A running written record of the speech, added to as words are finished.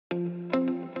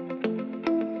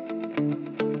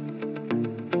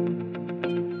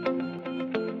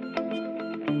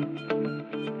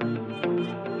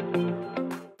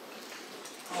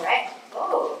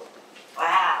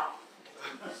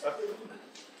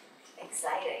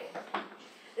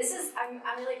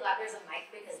I'm really glad there's a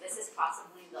mic because this is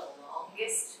possibly the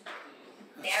longest,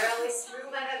 narrowest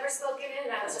room I've ever spoken in.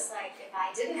 And I was just like, if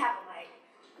I didn't have a mic,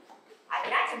 I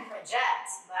mean, I can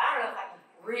project, but I don't know if I can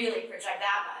really project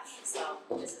that much. So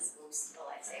this is, oops, the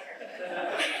lifesaver.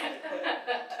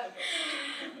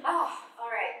 Oh, all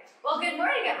right. Well, good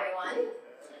morning, everyone.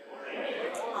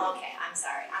 Okay, I'm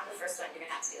sorry. I'm the first one. You're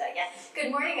going to have to do that again. Good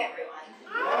morning, everyone.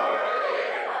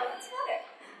 Oh, that's better.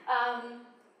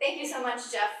 Thank you so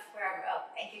much, Jeff.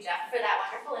 Thank you, Jeff, for that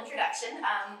wonderful introduction.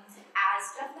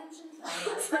 As Jeff mentioned, my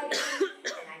name is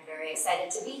Vaidehi, and I'm very excited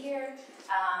to be here.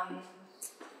 I'm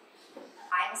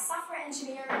a software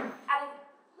engineer at a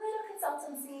little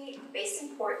consultancy based in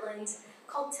Portland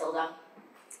called Tilda.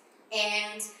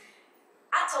 And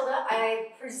at Tilda,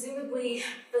 I presumably,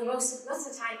 for most of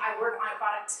the time, I work on a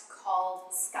product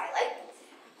called Skylight.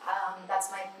 That's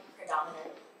my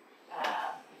predominant,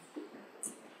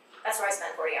 that's where I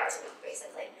spend 40 hours a week,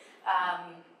 basically.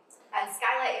 And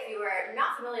Skylight, if you are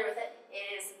not familiar with it,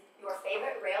 is your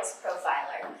favorite Rails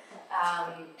profiler.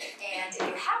 And if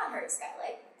you haven't heard of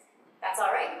Skylight, that's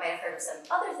all right. You might have heard of some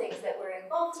other things that we're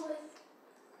involved with,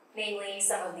 namely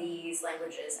some of these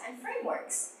languages and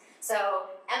frameworks. So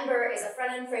Ember is a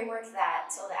front-end framework that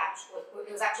Tilda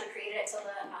it was actually created at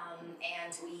Tilda,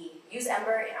 and we use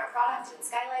Ember in our product in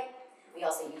Skylight. We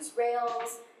also use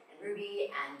Rails and Ruby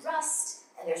and Rust,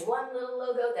 and there's one little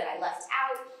logo that I left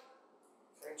out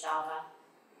for Java.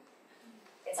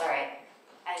 It's all right.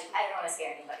 I don't want to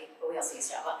scare anybody, but we also use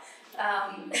Java.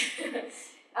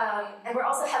 And we're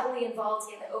also heavily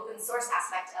involved in the open source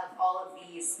aspect of all of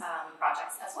these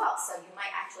projects as well. So you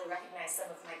might actually recognize some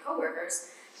of my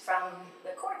coworkers from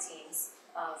the core teams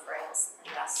of Rails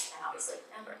and Rust and obviously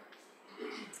Ember.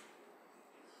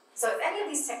 So if any of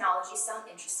these technologies sound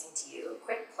interesting to you,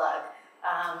 quick plug,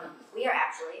 we are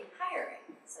actually hiring.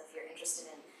 So if you're interested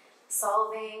in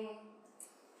solving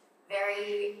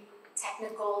very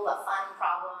technical but fun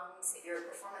problems, if you're a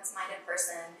performance-minded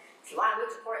person, if you want to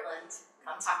move to Portland,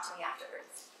 come talk to me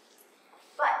afterwards.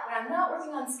 But when I'm not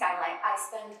working on Skylight, I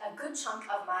spend a good chunk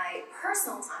of my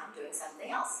personal time doing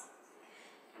something else,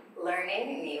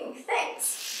 learning new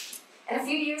things. And a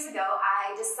few years ago,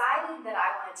 I decided that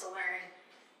I wanted to learn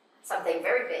something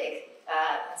very big,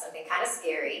 something kind of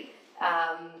scary.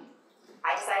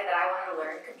 I decided that I wanted to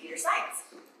learn computer science.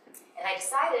 And I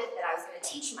decided that I was going to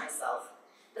teach myself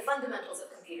the fundamentals of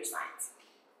computer science.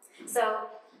 So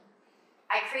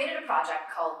I created a project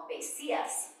called Base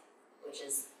CS, which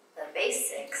is the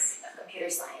basics of computer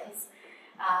science.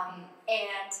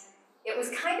 And it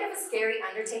was kind of a scary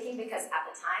undertaking because at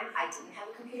the time I didn't have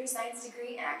a computer science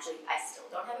degree, and actually I still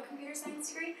don't have a computer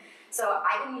science degree, so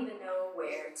I didn't even know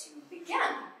where to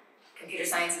begin. Computer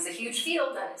science is a huge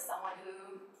field, and as someone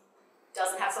who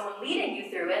doesn't have someone leading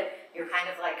you through it, you're kind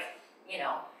of like, you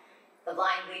know, the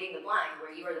blind leading the blind,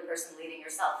 where you are the person leading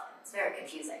yourself. It's very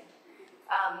confusing.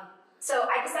 So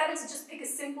I decided to just pick a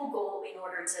simple goal in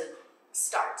order to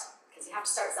start, because you have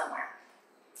to start somewhere.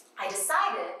 I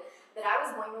decided that I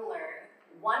was going to learn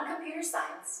one computer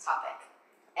science topic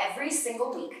every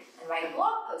single week and write a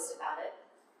blog post about it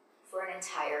for an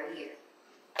entire year.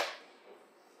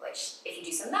 Which, if you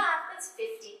do some math, that's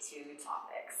 52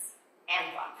 topics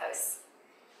and blog posts.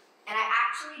 And I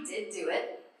actually did do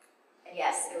it, and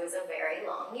yes, it was a very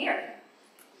long year.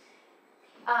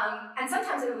 And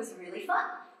sometimes it was really fun.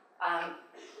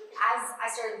 As I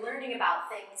started learning about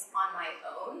things on my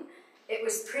own, it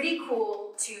was pretty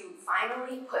cool to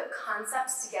finally put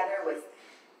concepts together with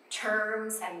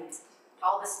terms and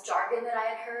all this jargon that I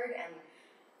had heard, and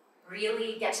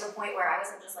really get to the point where I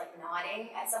wasn't just like nodding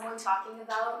at someone talking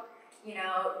about, you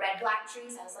know, red, black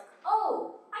trees. I was like,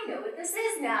 oh, I know what this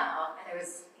is now. And it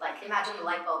was like, imagine the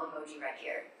light bulb emoji right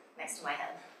here next to my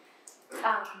head.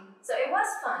 So it was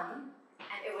fun,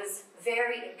 and it was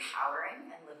very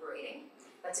empowering and liberating.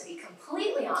 But to be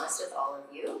completely honest with all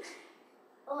of you,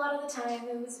 a lot of the time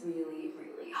it was really,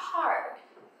 really hard.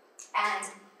 And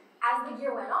as the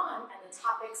year went on and the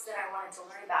topics that I wanted to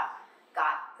learn about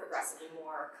got progressively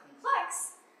more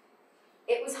complex,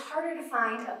 it was harder to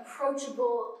find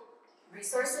approachable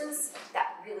resources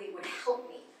that really would help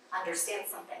me understand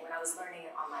something when I was learning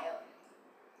it on my own.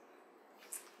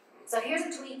 So here's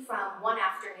a tweet from one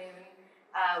afternoon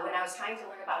when I was trying to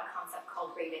learn about a concept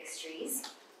called radix trees.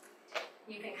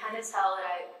 You can kind of tell that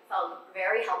I felt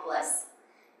very helpless.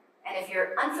 And if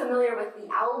you're unfamiliar with the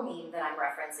owl meme that I'm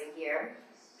referencing here,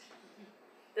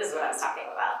 this is what I was talking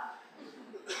about.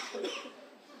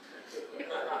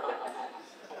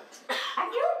 I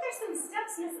feel like there's some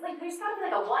steps missing. Like there's got to be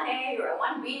like a 1A or a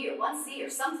 1B or 1C or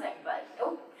something, but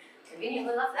nope,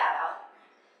 conveniently left that out.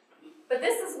 But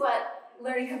this is what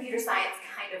learning computer science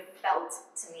kind kind of felt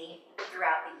to me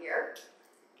throughout the year.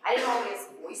 I didn't always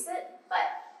voice it,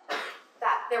 but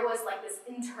that there was like this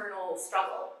internal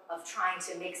struggle of trying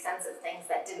to make sense of things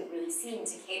that didn't really seem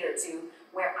to cater to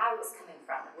where I was coming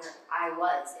from, where I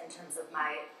was in terms of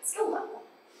my skill level.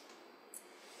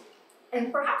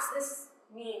 And perhaps this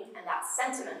meme and that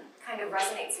sentiment kind of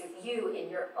resonates with you in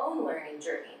your own learning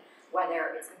journey,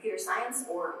 whether it's computer science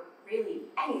or really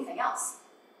anything else.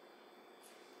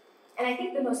 And I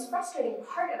think the most frustrating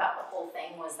part about the whole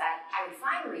thing was that I would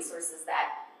find resources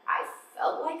that I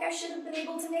felt like I should have been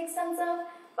able to make sense of,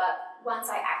 but once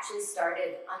I actually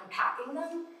started unpacking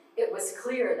them, it was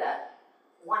clear that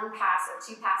one pass or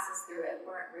two passes through it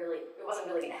wasn't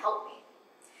really going to help me.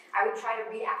 I would try to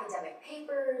read academic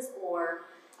papers or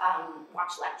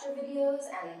watch lecture videos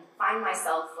and find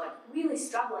myself like really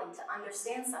struggling to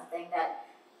understand something that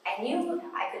I knew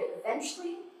I could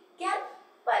eventually get,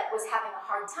 but was having a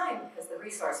hard time because the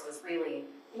resource was really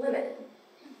limited.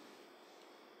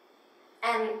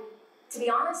 And to be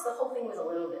honest, the whole thing was a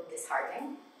little bit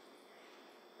disheartening.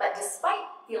 But despite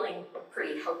feeling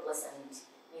pretty hopeless and,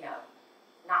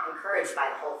 not encouraged by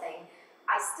the whole thing,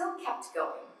 I still kept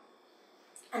going.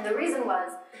 And the reason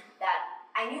was that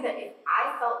I knew that if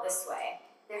I felt this way,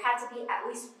 there had to be at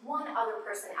least one other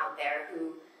person out there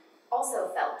who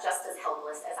also felt just as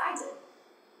helpless as I did.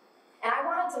 And I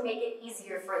wanted to make it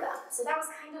easier for them. So that was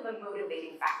kind of a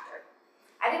motivating factor.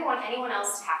 I didn't want anyone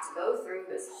else to have to go through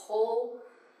this whole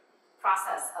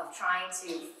process of trying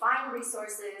to find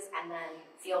resources and then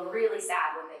feel really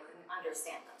sad when they couldn't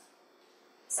understand them.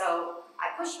 So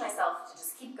I pushed myself to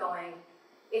just keep going,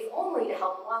 if only to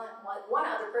help one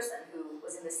other person who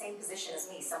was in the same position as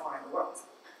me somewhere in the world.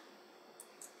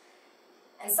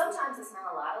 And sometimes this meant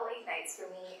a lot of late nights for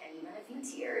me and even a few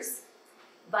tears.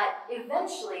 But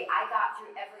eventually, I got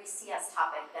through every CS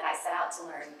topic that I set out to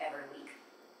learn every week,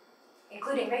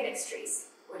 including radix trees,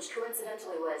 which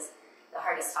coincidentally was the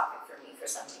hardest topic for me for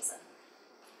some reason.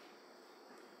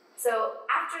 So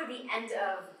after the end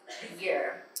of the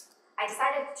year, I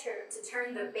decided to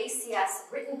turn the base CS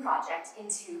written project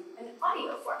into an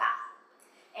audio format.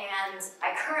 And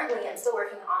I currently am still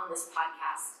working on this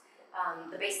podcast,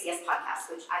 the base CS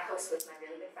podcast, which I host with my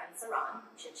really good friend Saran.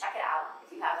 You should check it out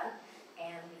if you haven't.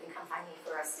 And you can come find me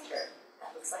for a sticker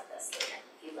that looks like this later,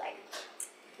 if you'd like.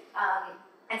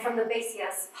 And from the base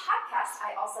CS podcast,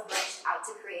 I also branched out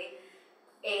to create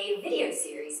a video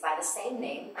series by the same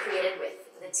name, created with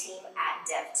the team at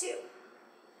Dev2.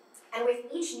 And with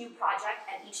each new project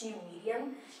and each new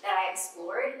medium that I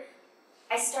explored,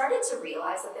 I started to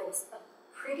realize that there was a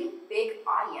pretty big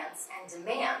audience and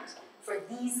demand for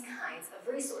these kinds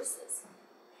of resources.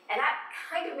 And that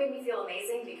kind of made me feel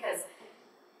amazing because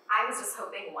I was just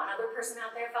hoping one other person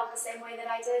out there felt the same way that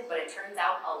I did, but it turns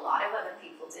out a lot of other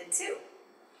people did too.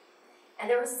 And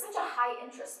there was such a high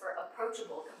interest for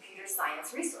approachable computer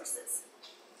science resources.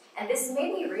 And this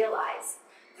made me realize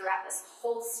throughout this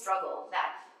whole struggle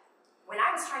that when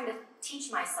I was trying to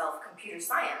teach myself computer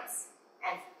science,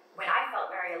 and when I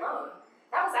felt very alone,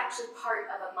 that was actually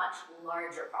part of a much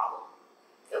larger problem.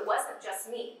 It wasn't just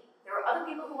me. There were other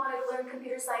people who wanted to learn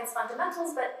computer science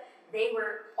fundamentals, but they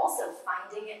were also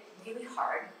finding it really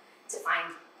hard to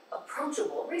find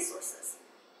approachable resources.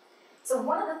 So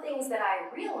one of the things that I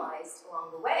realized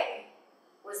along the way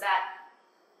was that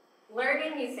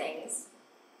learning new things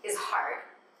is hard.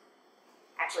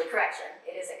 Actually, correction,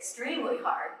 it is extremely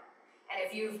hard. And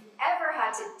if you've ever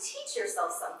had to teach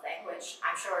yourself something, which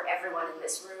I'm sure everyone in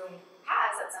this room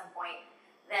has at some point,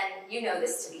 then you know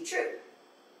this to be true.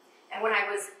 And when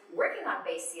I was working on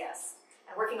base CS,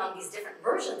 and working on these different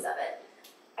versions of it,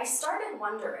 I started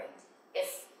wondering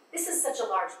if this is such a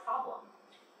large problem.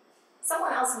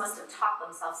 Someone else must have taught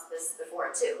themselves this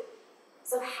before too.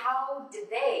 So how did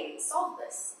they solve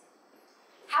this?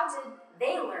 How did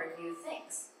they learn new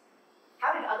things?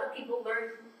 How did other people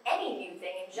learn any new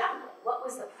thing in general? What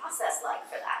was the process like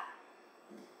for that?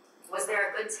 Was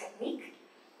there a good technique?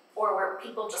 Or were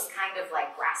people just kind of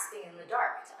like grasping in the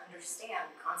dark to understand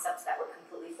concepts that were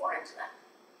completely foreign to them?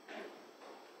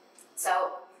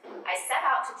 So I set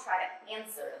out to try to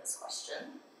answer this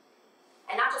question,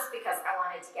 and not just because I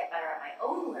wanted to get better at my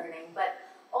own learning, but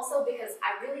also because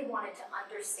I really wanted to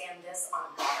understand this on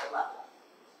a broader level.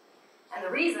 And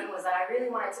the reason was that I really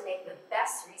wanted to make the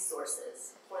best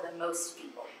resources for the most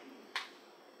people.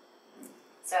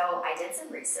 So I did some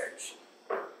research.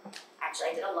 Actually,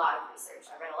 I did a lot of research.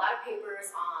 I read a lot of papers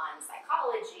on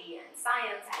psychology and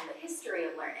science and the history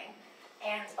of learning,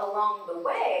 and along the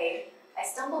way, I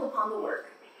stumbled upon the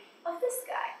work of this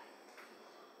guy.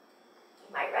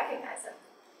 You might recognize him.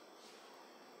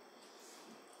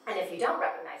 And if you don't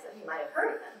recognize him, you might have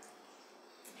heard of him.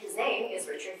 His name is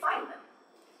Richard Feynman.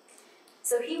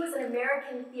 So he was an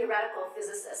American theoretical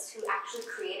physicist who actually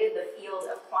created the field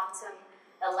of quantum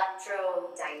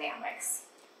electrodynamics,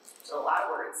 which is a lot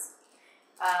of words.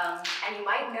 And you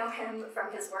might know him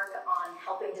from his work on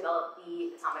helping develop the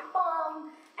atomic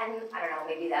bomb, and I don't know,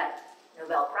 maybe that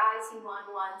Nobel Prize he won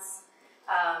once.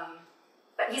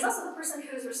 But he's also the person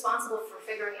who's responsible for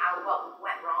figuring out what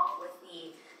went wrong with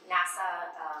the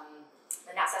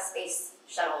NASA Space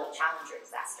Shuttle Challenger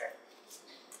disaster.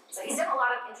 So he's done a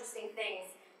lot of interesting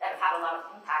things that have had a lot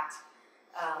of impact.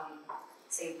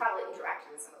 So you've probably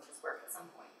interacted with some of his work at some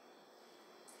point.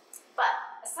 But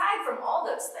aside from all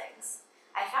those things,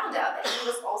 I found out that he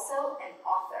was also an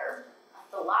author, a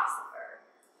philosopher,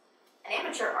 an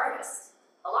amateur artist,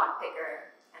 a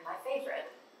lockpicker, and my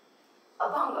favorite, a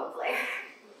bongo player.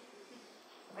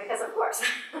 Because of course.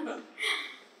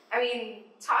 I mean,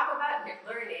 talk about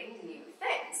learning new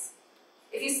things.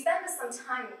 If you spend some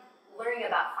time learning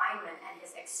about Feynman and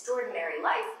his extraordinary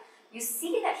life, you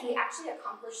see that he actually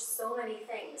accomplished so many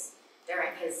things during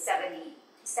his 70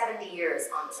 years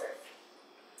on this earth.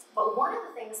 But one of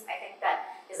the things I think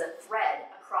that is a thread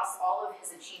across all of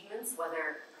his achievements,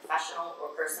 whether professional or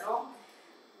personal,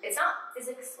 it's not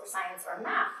physics or science or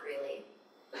math, really.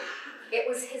 It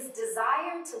was his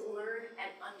desire to learn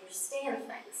and understand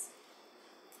things.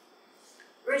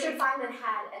 Richard Feynman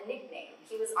had a nickname.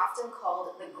 He was often called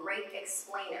the Great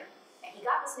Explainer. And he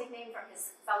got this nickname from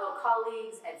his fellow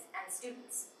colleagues and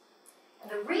students.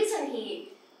 And the reason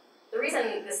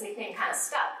this nickname kind of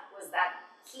stuck was that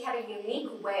he had a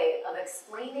unique way of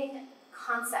explaining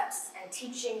concepts and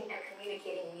teaching and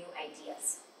communicating new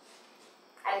ideas.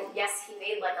 And yes, he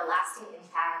made like a lasting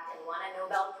impact and won a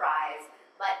Nobel Prize,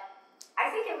 but I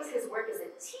think it was his work as a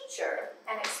teacher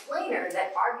and explainer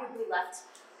that arguably left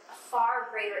a far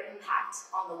greater impact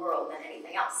on the world than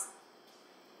anything else.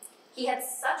 He had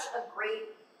such a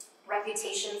great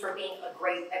reputation for being a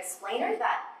great explainer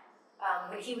that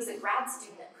when he was a grad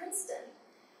student at Princeton,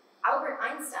 Albert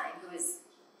Einstein, who was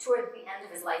toward the end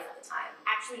of his life at the time,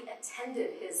 actually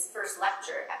attended his first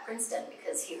lecture at Princeton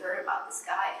because he heard about this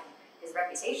guy and his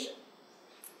reputation.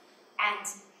 And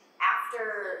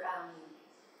after,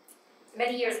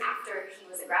 many years after he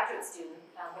was a graduate student,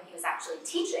 when he was actually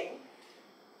teaching,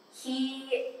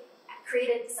 he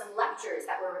created some lectures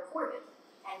that were recorded.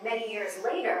 And many years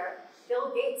later,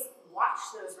 Bill Gates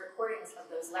watched those recordings of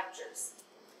those lectures.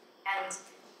 And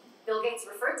Bill Gates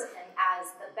referred to him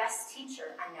as the best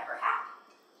teacher I never had.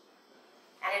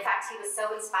 And in fact, he was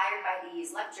so inspired by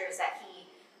these lectures that he,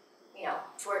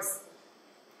 towards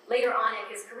later on in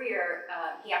his career,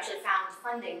 he actually found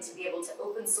funding to be able to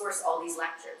open source all these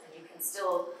lectures. And you can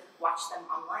still watch them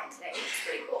online today, which is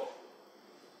pretty cool.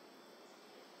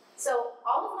 So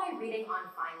all of my reading on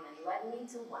Feynman led me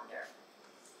to wonder,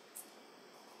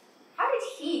 how did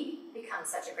he become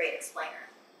such a great explainer?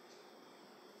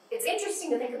 It's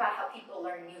interesting to think about how people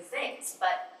learn new things,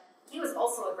 but he was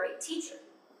also a great teacher.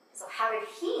 So how did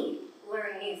he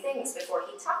learn new things before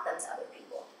he taught them to other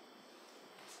people?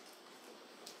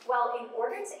 Well, in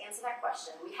order to answer that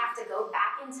question, we have to go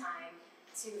back in time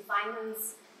to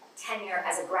Feynman's tenure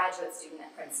as a graduate student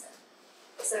at Princeton.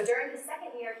 So during his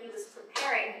second year, he was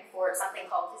preparing for something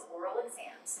called his oral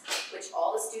exams, which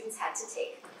all the students had to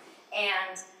take.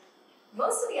 And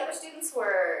most of the other students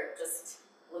were just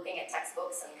looking at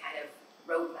textbooks and kind of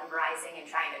rote memorizing and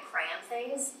trying to cram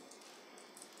things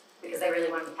because they really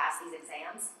wanted to pass these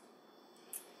exams.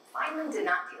 Feynman did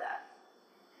not do that.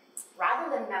 Rather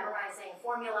than memorizing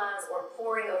formulas or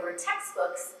poring over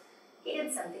textbooks, he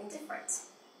did something different.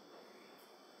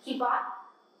 He bought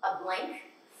a blank,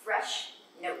 fresh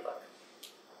notebook.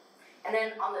 And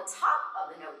then on the top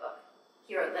of the notebook,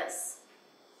 he wrote this: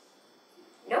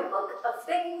 "Notebook of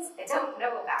things I don't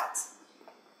know about."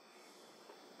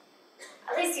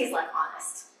 At least he's like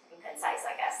honest and concise,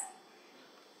 I guess.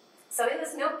 So in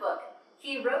this notebook,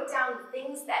 he wrote down the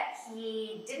things that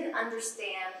he didn't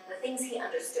understand, the things he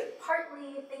understood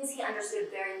partly, things he understood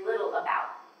very little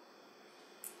about.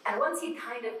 And once he'd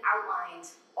kind of outlined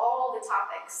all the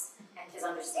topics and his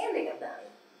understanding of them,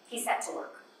 he set to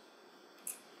work.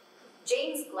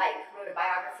 James Gleick wrote a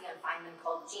biography on Feynman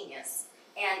called Genius,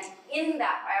 and in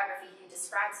that biography, he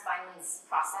describes Feynman's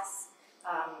process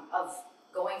of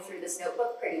going through this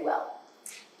notebook pretty well.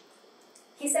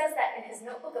 He says that in his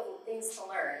notebook of things to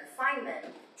learn, Feynman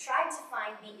tried to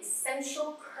find the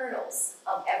essential kernels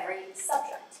of every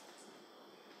subject.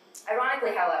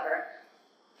 Ironically, however,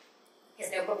 his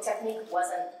notebook technique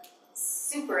wasn't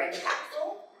super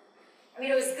impactful. I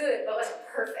mean, it was good, but it wasn't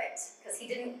perfect, because he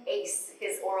didn't ace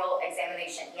his oral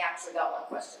examination. He actually got one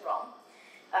question wrong.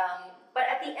 But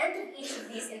at the the end of each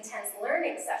of these intense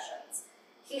learning sessions,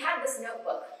 he had this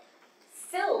notebook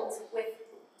filled with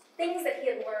things that he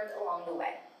had learned along the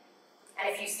way. And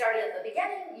if you started at the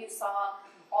beginning, you saw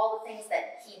all the things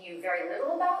that he knew very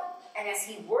little about, and as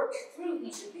he worked through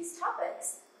each of these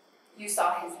topics, you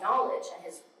saw his knowledge and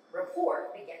his rapport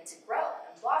begin to grow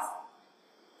and blossom.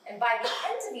 And by the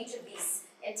end of each of these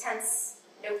intense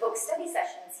notebook study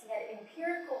sessions, he had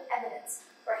empirical evidence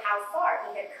for how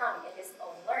far he had come in his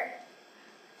own learning.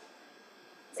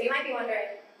 So you might be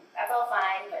wondering, that's all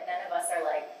fine, but none of us are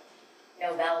like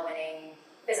Nobel-winning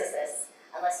physicists,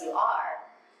 unless you are,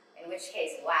 in which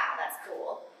case, wow, that's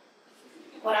cool.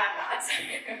 But I'm not.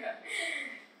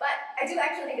 But I do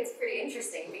actually think it's pretty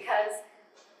interesting because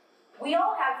we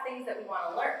all have things that we want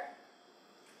to learn.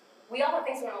 We all have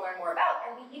things we want to learn more about,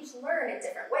 and we each learn in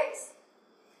different ways.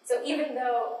 So even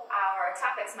though our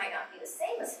topics might not be the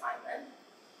same as Feynman,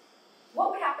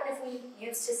 what would happen if we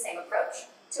used his same approach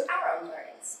to our own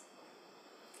learnings?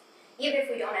 Even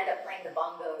if we don't end up playing the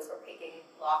bongos or picking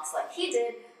locks like he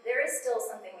did, there is still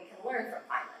something we can learn from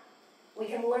Feynman. We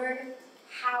can learn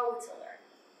how to learn.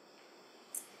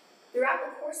 Throughout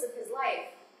the course of his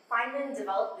life, Feynman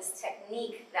developed this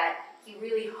technique that he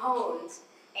really honed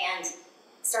and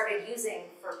started using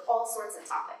for all sorts of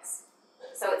topics.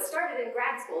 So it started in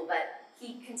grad school, but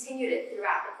he continued it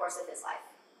throughout the course of his life.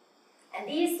 And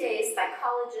these days,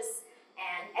 psychologists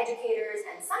and educators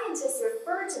and scientists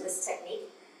refer to this technique,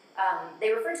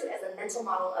 they refer to it as a mental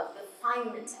model of the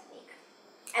Feynman technique.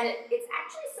 And it's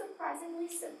actually surprisingly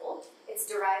simple. It's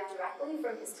derived directly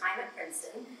from his time at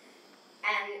Princeton.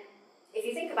 And if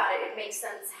you think about it, it makes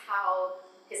sense how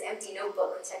his empty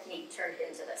notebook technique turned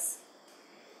into this.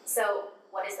 So,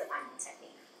 what is the Feynman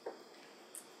technique?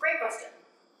 Great question.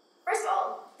 First of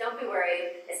all, don't be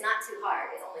worried, it's not too hard,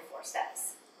 it's only 4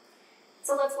 steps.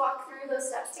 So let's walk through those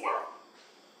steps together.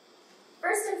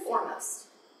 First and foremost,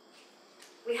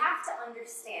 we have to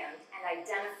understand and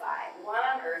identify what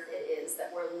on earth it is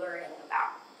that we're learning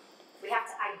about. We have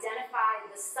to identify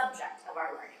the subject of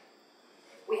our learning.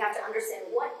 We have to understand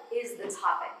what is the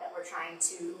topic that we're trying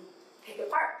to pick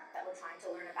apart, that we're trying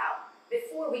to learn about,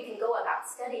 before we can go about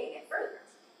studying it further.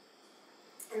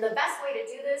 And the best way to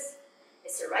do this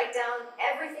is to write down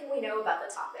everything we know about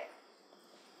the topic.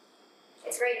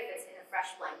 It's great if it's in a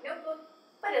fresh blank notebook,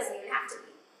 but it doesn't even have to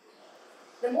be.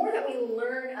 The more that we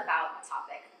learn about a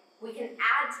topic, we can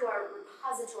add to our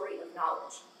repository of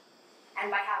knowledge. And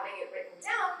by having it written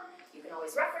down, you can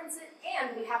always reference it,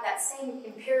 and we have that same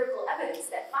empirical evidence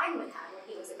that Feynman had when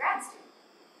he was a grad student.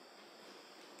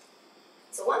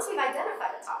 So once we've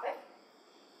identified a topic,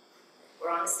 we're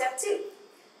on to step 2,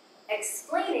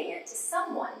 explaining it to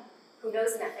someone who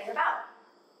knows nothing about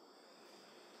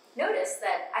it. Notice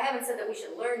that I haven't said that we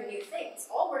should learn new things.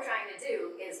 All we're trying to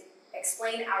do is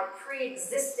explain our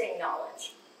pre-existing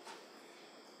knowledge.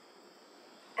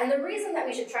 And the reason that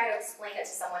we should try to explain it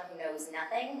to someone who knows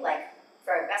nothing, like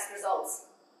for our best results,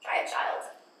 try a child.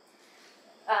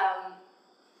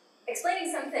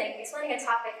 Explaining a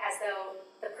topic as though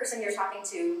the person you're talking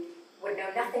to would know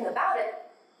nothing about it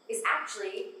is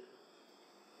actually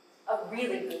a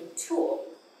really good tool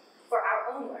for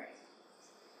our own learning.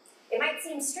 It might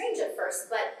seem strange at first,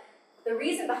 but the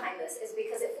reason behind this is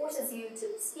because it forces you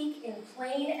to speak in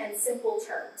plain and simple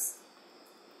terms.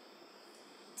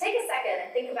 Take a second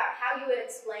and think about how you would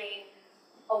explain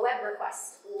a web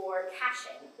request, or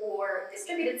caching, or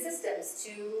distributed systems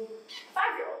to a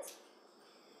 5-year-old.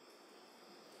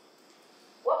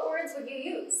 What words would you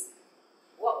use?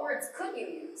 What words could you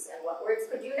use, and what words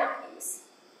could you not use?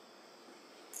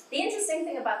 The interesting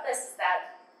thing about this is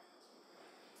that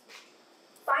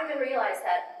Feynman realized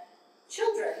that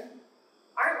children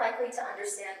aren't likely to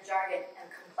understand jargon and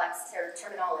complex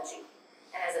terminology.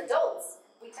 And as adults,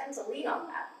 we tend to lean on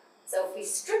that. So if we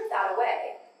strip that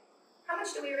away, how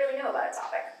much do we really know about a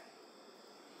topic?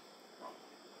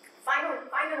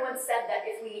 Feynman once said that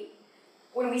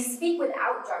when we speak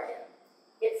without jargon,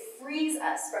 it frees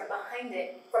us from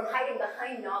hiding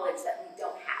behind knowledge that we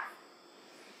don't have.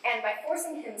 And by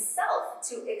forcing himself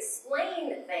to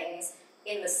explain things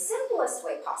in the simplest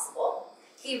way possible,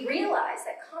 he realized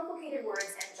that complicated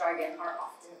words and jargon are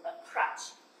often a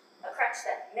crutch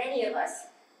that many of us,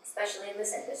 especially in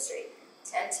this industry,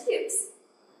 tend to use.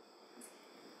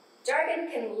 Jargon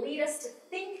can lead us to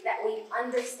think that we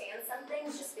understand something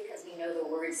just because we know the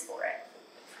words for it.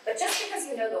 But just because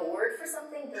you know the word for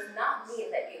something does not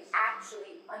mean that you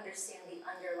actually understand the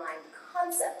underlying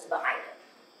concept behind it.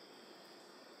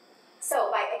 So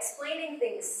by explaining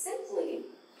things simply,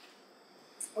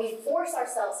 we force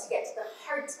ourselves to get to the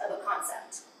heart of a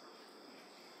concept.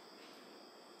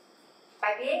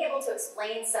 By being able to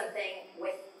explain something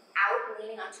without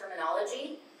leaning on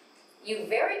terminology, you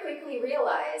very quickly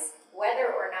realize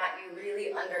whether or not you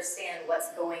really understand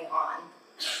what's going on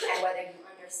and whether you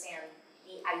understand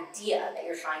the idea that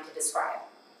you're trying to describe,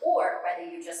 or whether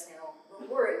you just know the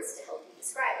words to help you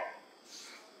describe it.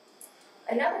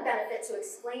 Another benefit to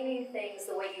explaining things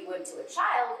the way you would to a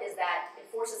child is that it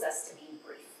forces us to be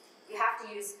brief. You have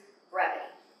to use brevity.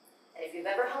 And if you've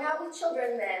ever hung out with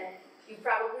children, then you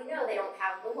probably know they don't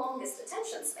have the longest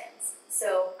attention spans.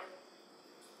 So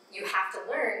you have to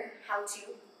learn how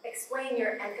to explain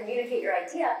and communicate your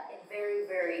idea in very,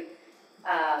 very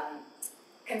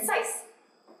concise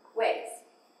ways.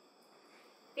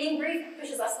 Being brief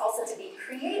pushes us also to be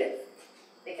creative,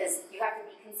 because you have to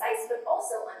be concise but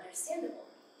also understandable.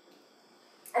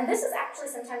 And this is actually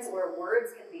sometimes where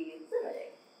words can be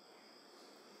limiting.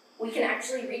 We can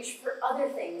actually reach for other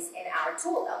things in our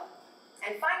tool belt.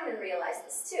 And Feynman realized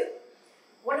this too.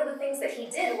 One of the things that he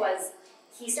did was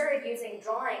he started using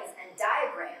drawings and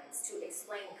diagrams to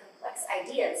explain complex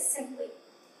ideas simply.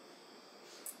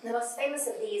 The most famous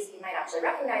of these, you might actually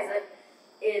recognize it,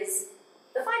 is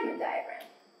the Feynman diagram.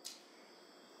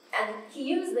 And he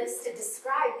used this to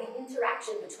describe the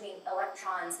interaction between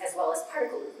electrons as well as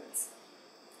particle movements.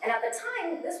 And at the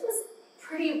time, this was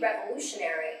pretty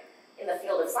revolutionary in the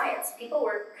field of science. People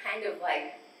were kind of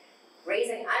like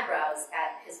raising eyebrows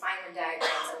at his Feynman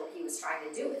diagrams and what he was trying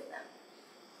to do with them.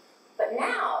 But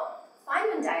now,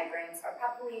 Feynman diagrams are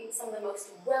probably some of the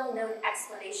most well-known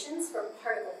explanations for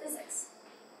particle physics.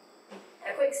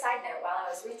 And a quick side note, while I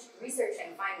was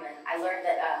researching Feynman, I learned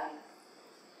that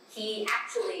he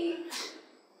actually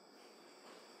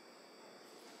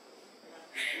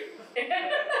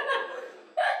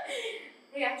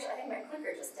I think my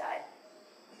clicker just died.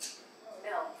 Oh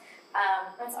no.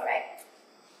 That's all right.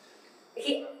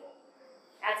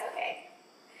 That's okay.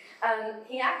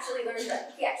 He actually learned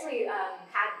that he actually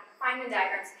had Feynman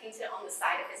diagrams painted on the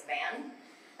side of his van.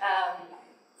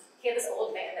 He had this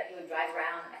old van that he would drive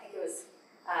around. I think it was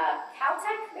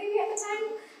Caltech maybe at the time.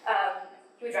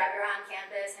 He would drive around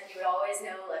campus and you would always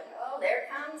know, like, oh, there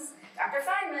comes Dr.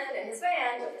 Feynman in his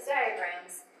van with his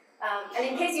diagrams. And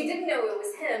in case you didn't know it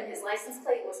was him, his license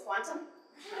plate was quantum.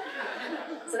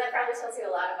 So that probably tells you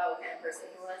a lot about what kind of person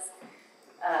he was.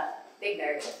 Big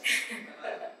nerd.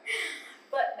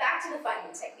 But back to the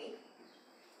Feynman technique.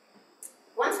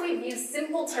 Once we've used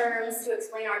simple terms to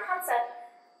explain our concept,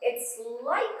 it's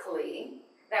likely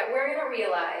that we're going to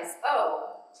realize,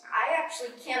 oh, I actually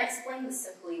can't explain this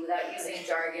simply without using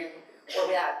jargon or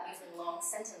without using long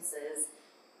sentences.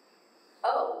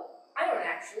 Oh, I don't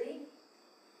actually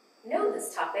know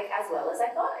this topic as well as I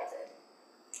thought I did.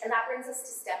 And that brings us to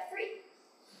step 3,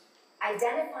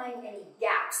 identifying any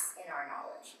gaps in our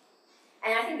knowledge.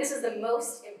 And I think this is the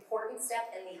most important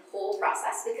step in the whole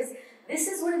process, because this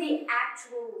is where the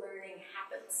actual learning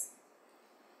happens.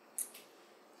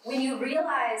 When you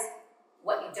realize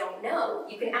what you don't know,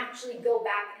 you can actually go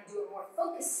back and do a more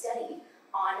focused study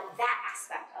on that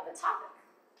aspect of a topic.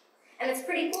 And it's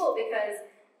pretty cool because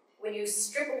when you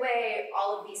strip away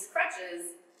all of these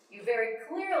crutches, you very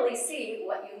clearly see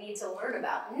what you need to learn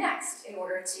about next in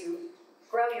order to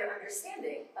grow your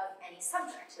understanding of any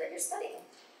subject that you're studying.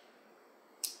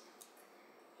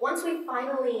 Once we've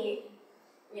finally,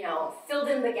 filled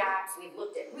in the gaps, we've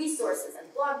looked at resources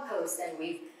and blog posts, and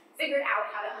we've figured out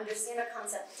how to understand a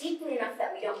concept deeply enough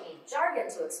that we don't need jargon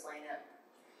to explain it,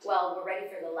 well, we're ready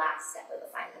for the last step of the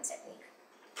Feynman technique.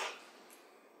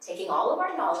 Taking all of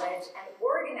our knowledge and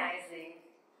organizing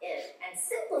it and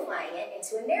simplifying it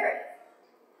into a narrative.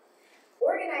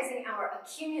 Organizing our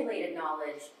accumulated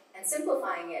knowledge and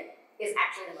simplifying it is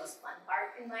actually the most fun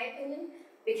part, in my opinion,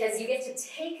 because you get to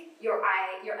take your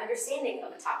understanding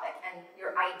of a topic and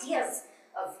your ideas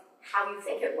of how you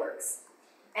think it works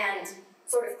and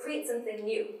sort of create something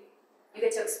new. You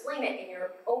get to explain it in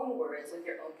your own words with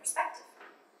your own perspective.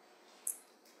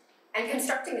 And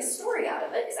constructing a story out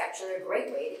of it is actually a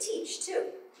great way to teach, too.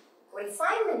 When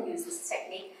Feynman used this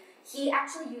technique, he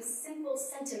actually used simple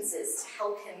sentences to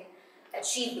help him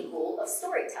achieve the goal of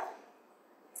storytelling.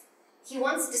 He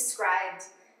once described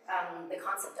the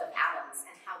concept of atoms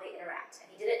and how they interact, and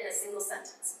he did it in a single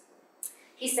sentence.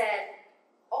 He said,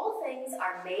 "All things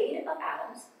are made of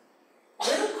atoms,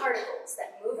 little particles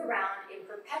that move around in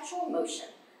perpetual motion,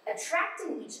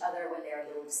 attracting each other when they are a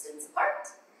little distance apart,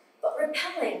 but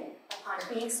repelling upon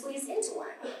being squeezed into one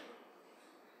another."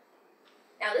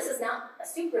 Now, this is not a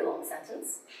super long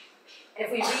sentence, and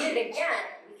if we read it again,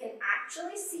 we can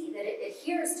actually see that it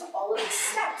adheres to all of the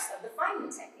steps of the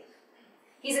Feynman technique.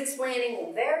 He's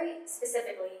explaining very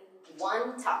specifically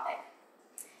one topic,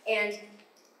 and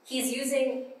he's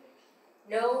using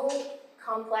No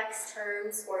complex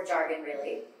terms or jargon,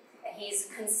 really. And he's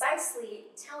concisely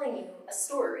telling you a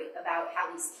story about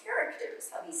how these characters,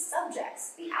 how these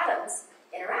subjects, the atoms,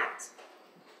 interact.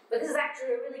 But this is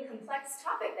actually a really complex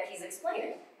topic that he's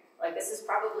explaining. Like, this is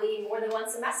probably more than one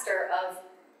semester of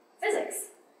physics.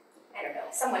 I don't know,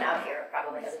 someone out here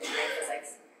probably has a degree in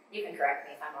physics. You can correct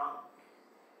me if I'm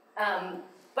wrong.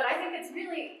 But I think it's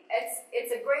really,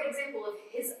 it's a great example of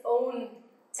his own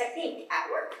technique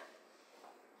at work.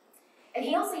 And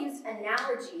he also used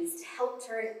analogies to help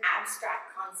turn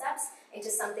abstract concepts into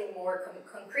something more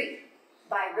concrete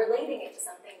by relating it to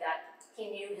something that he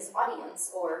knew his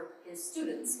audience or his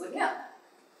students would know.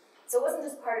 So it wasn't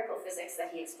just particle physics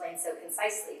that he explained so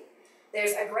concisely.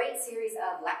 There's a great series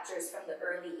of lectures from the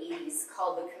early 80s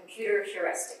called the Computer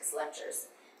Heuristics Lectures.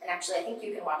 And actually, I think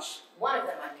you can watch one of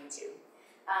them on YouTube.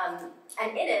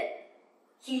 And in it,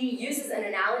 he uses an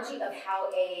analogy of how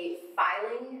a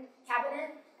filing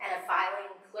cabinet and a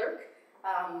filing clerk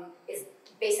is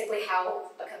basically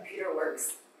how a computer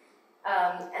works.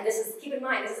 And this is, keep in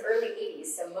mind, this is early 80s,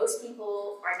 so most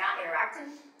people are not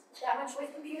interacting that much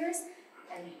with computers,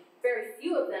 and very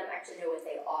few of them actually know what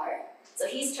they are. So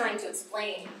he's trying to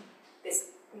explain this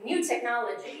new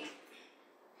technology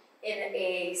in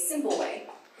a simple way.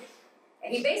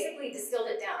 And he basically distilled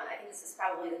it down. I think this is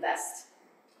probably the best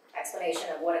explanation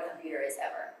of what a computer is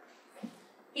ever.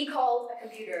 He called a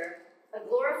computer a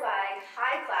glorified,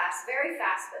 high-class, very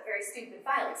fast, but very stupid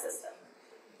filing system.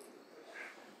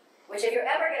 Which, if you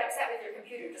ever get upset with your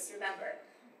computer, just remember,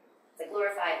 it's a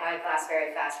glorified, high-class,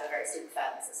 very fast, but very stupid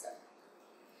filing system.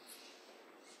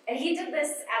 And he did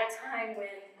this at a time when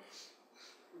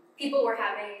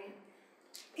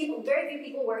very few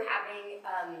people were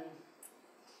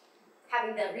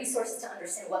having the resources to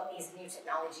understand what these new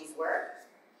technologies were.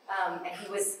 And he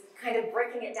was kind of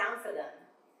breaking it down for them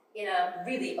in a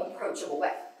really approachable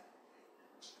way.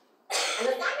 And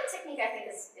the Feynman technique, I think,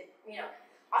 is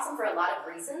awesome for a lot of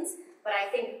reasons, but I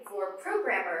think for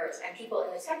programmers and people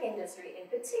in the tech industry in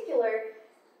particular,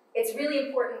 it's really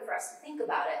important for us to think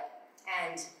about it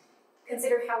and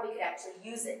consider how we could actually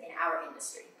use it in our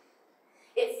industry.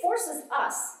 It forces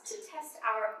us to test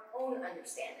our own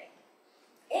understanding,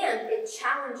 and it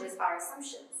challenges our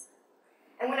assumptions.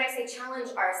 And when I say challenge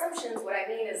our assumptions, what I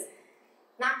mean is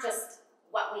not just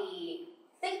what we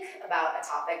think about a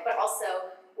topic, but also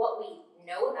what we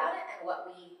know about it and what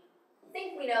we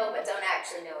think we know but don't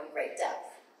actually know in great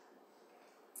depth.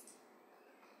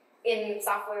 In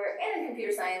software and in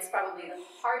computer science, probably the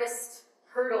hardest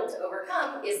hurdle to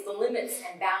overcome is the limits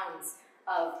and bounds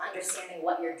of understanding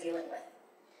what you're dealing with.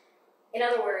 In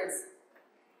other words,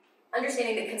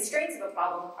 understanding the constraints of a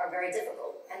problem are very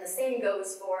difficult, and the same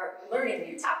goes for learning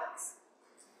new topics.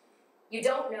 You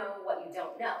don't know what you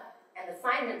don't know, and the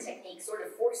Feynman technique sort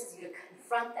of forces you to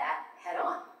confront that head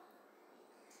on.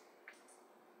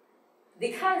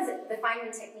 Because the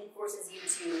Feynman technique forces you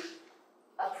to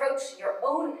approach your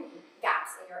own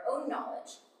gaps in your own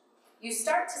knowledge, you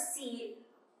start to see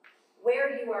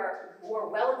where you are more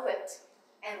well-equipped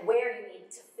and where you need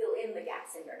to fill in the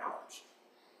gaps in your knowledge.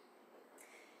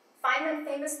 Feynman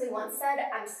famously once said,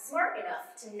 "I'm smart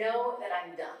enough to know that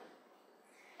I'm dumb."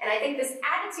 And I think this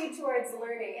attitude towards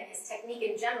learning and his technique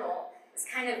in general is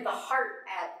kind of the heart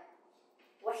at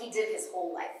what he did his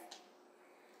whole life.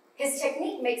 His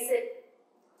technique makes it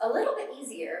a little bit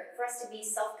easier for us to be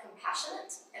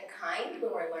self-compassionate and kind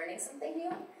when we're learning something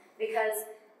new, because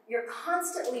you're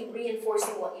constantly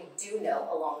reinforcing what you do know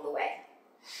along the way.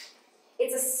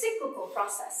 It's a cyclical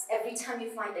process. Every time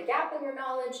you find a gap in your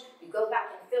knowledge, you go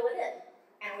back and fill it in.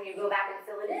 And when you go back and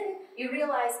fill it in, you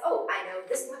realize, oh, I know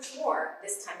this much more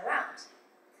this time around.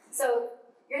 So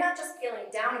you're not just feeling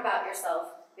down about yourself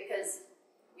because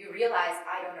you realize,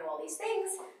 I don't know all these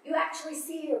things. You actually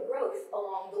see your growth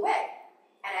along the way.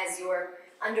 And as your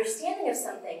understanding of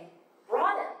something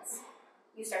broadens,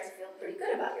 you start to feel pretty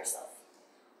good about yourself.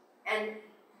 And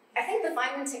I think the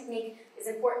Feynman technique is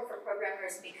important for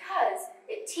programmers because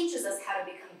it teaches us how to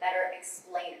become better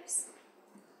explainers.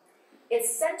 It's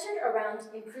centered around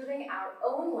improving our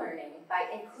own learning by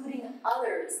including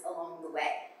others along the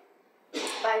way.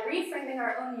 By reframing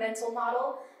our own mental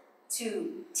model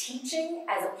to teaching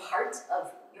as a part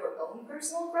of your own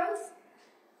personal growth,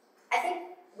 I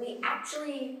think we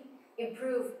actually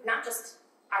improve not just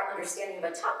our understanding of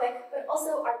a topic, but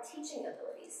also our teaching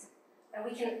abilities. And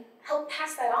we can help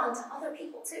pass that on to other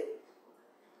people too.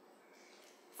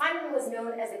 Feynman was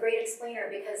known as a great explainer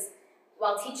because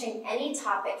while teaching any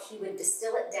topic, he would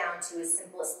distill it down to his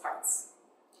simplest parts.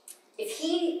 If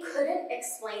he couldn't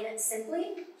explain it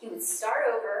simply, he would start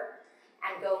over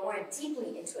and go more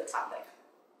deeply into a topic.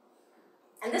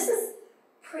 And this is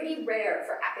pretty rare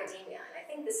for academia, and I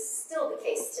think this is still the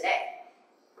case today.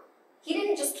 He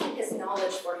didn't just keep his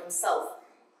knowledge for himself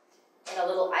in a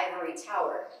little ivory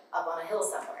tower up on a hill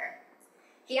somewhere.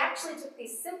 He actually took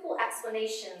these simple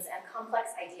explanations and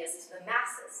complex ideas to the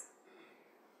masses,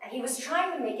 and he was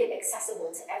trying to make it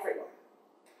accessible to everyone.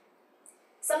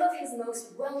 Some of his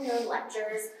most well-known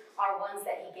lectures are ones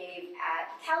that he gave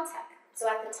at Caltech. So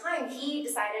at the time, he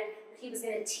decided that he was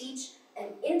going to teach an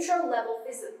intro-level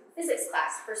physics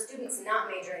class for students not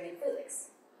majoring in physics,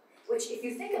 which, if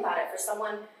you think about it, for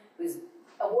someone who's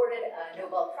awarded a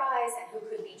Nobel Prize and who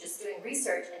could be just doing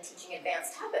research and teaching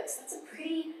advanced topics, that's a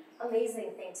pretty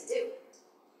amazing thing to do.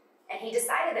 And he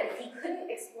decided that if he couldn't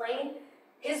explain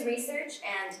his research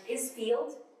and his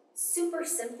field super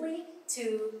simply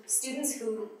to students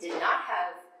who did not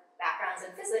have backgrounds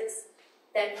in physics,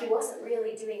 then he wasn't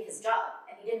really doing his job,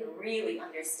 and he didn't really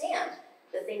understand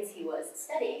the things he was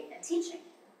studying and teaching.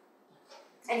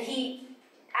 And he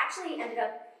actually ended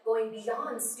up going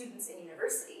beyond students in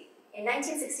university. In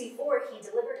 1964, he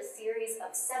delivered a series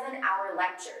of 7-hour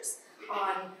lectures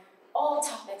on all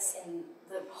topics in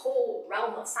the whole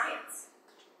realm of science.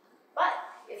 But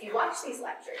if you watch these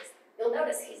lectures, you'll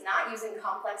notice he's not using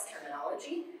complex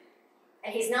terminology,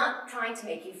 and he's not trying to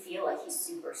make you feel like he's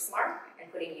super smart and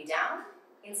putting you down.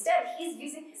 Instead, he's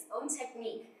using his own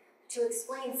technique to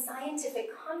explain scientific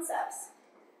concepts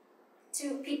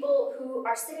to people who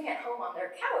are sitting at home on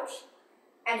their couch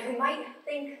and who might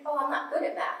think, oh, I'm not good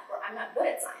at math, or I'm not good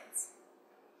at science.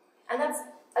 And that's,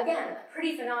 again, a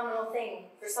pretty phenomenal thing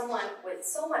for someone with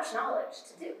so much knowledge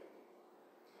to do.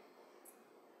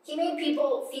 He made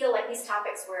people feel like these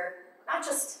topics were not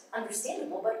just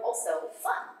understandable, but also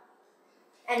fun.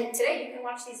 And today you can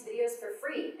watch these videos for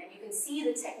free, and you can see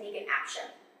the technique in action.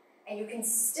 And you can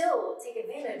still take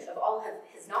advantage of all of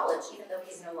his knowledge, even though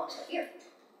he's no longer here.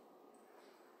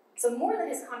 So more than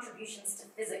his contributions to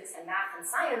physics and math and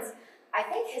science, I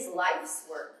think his life's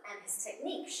work and his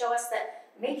technique show us that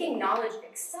making knowledge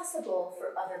accessible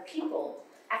for other people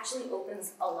actually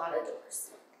opens a lot of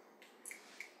doors.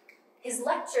 His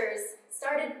lectures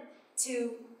started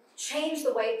to change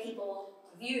the way people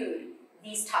viewed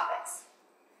these topics.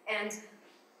 And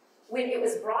when it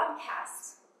was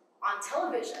broadcast on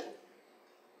television,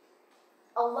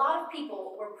 a lot of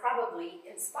people were probably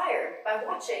inspired by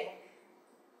watching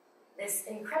this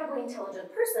incredibly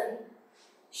intelligent person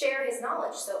share his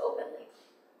knowledge so openly.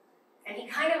 And he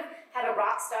kind of had a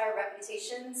rock star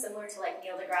reputation, similar to like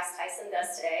Neil deGrasse Tyson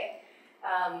does today.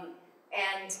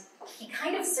 And he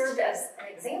kind of served as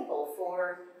an example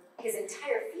for his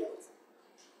entire field.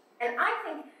 And I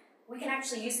think we can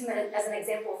actually use him as an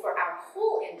example for our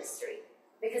whole industry,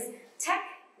 because tech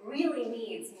really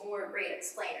needs more great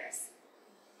explainers.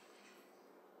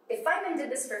 If Feynman did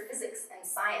this for physics and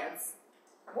science,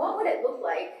 what would it look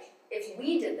like if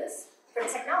we did this for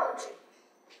technology?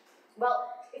 Well,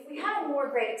 if we had more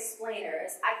great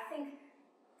explainers, I think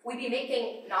we'd be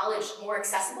making knowledge more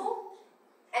accessible,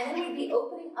 and then we'd be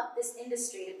opening up this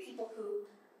industry to people who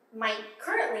might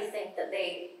currently think that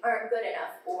they aren't good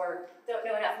enough or don't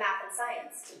know enough math and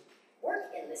science to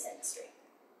work in this industry.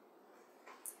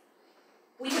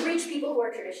 We could reach people who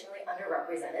are traditionally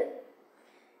underrepresented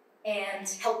and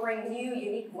help bring new,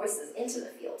 unique voices into the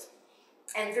field.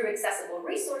 And through accessible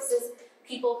resources,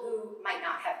 people who might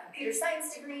not have computer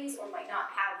science degrees or might not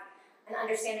have an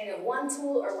understanding of one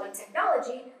tool or one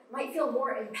technology might feel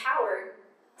more empowered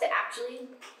to actually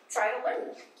try to learn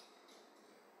them.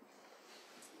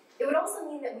 It would also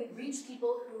mean that we'd reach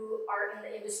people who are in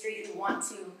the industry who want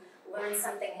to learn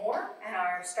something more and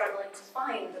are struggling to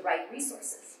find the right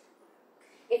resources.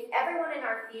 If everyone in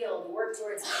our field worked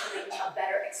towards becoming a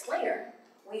better explainer,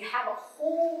 we'd have a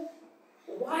whole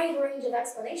wide range of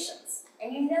explanations,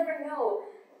 and you never know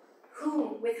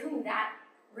with whom that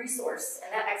resource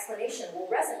and that explanation will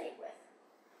resonate with.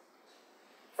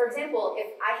 For example,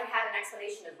 if I had had an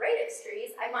explanation of radix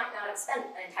trees, I might not have spent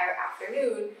an entire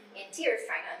afternoon in tears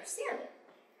trying to understand it.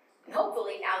 And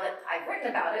hopefully, now that I've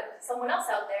written about it, someone else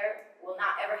out there will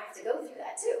not ever have to go through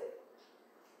that too.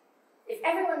 If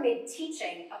everyone made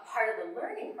teaching a part of the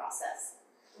learning process,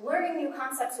 learning new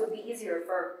concepts would be easier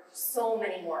for so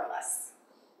many more of us.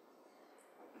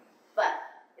 But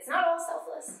it's not all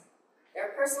selfless. There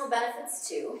are personal benefits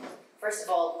too. First of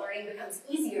all, learning becomes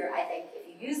easier, I think, if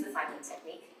you use the Feynman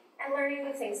technique, and learning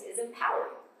new things is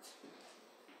empowering.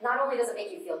 Not only does it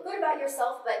make you feel good about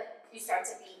yourself, but you start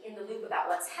to be in the loop about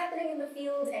what's happening in the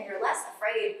field, and you're less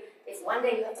afraid if one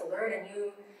day you have to learn a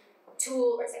new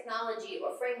tool or technology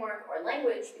or framework or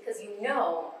language, because you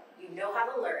know how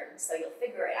to learn, so you'll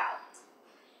figure it out.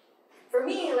 For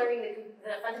me, learning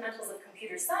the fundamentals of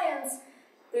computer science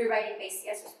through writing base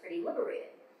CS was pretty liberating.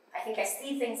 I think I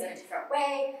see things in a different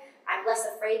way. I'm less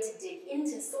afraid to dig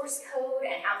into source code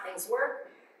and how things work.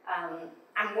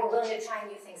 I'm more willing to try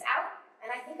new things out,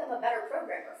 and I think I'm a better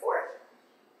programmer for it.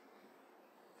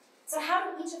 So how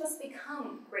do each of us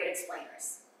become great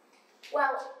explainers?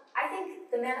 Well, I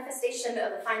think the manifestation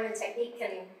of the Feynman technique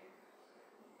can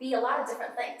be a lot of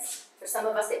different things. For some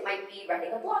of us, it might be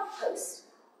writing a blog post,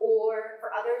 or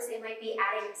for others, it might be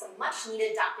adding some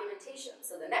much-needed documentation.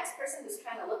 So the next person who's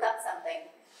trying to look up something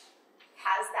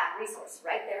has that resource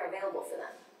right there available for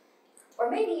them. Or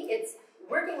maybe it's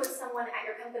working with someone at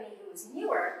your company who's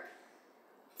newer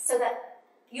so that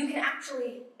you can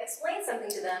actually explain something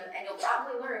to them and you'll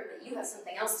probably learn that you have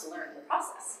something else to learn in the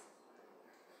process.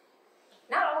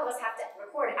 Not all of us have to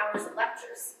record hours of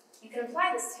lectures. You can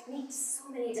apply this technique to so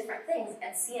many different things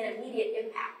and see an immediate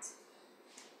impact.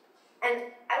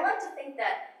 And I like to think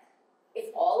that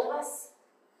if all of us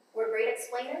were great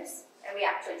explainers, and we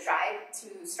actually tried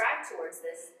to strive towards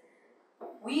this,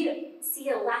 we'd see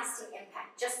a lasting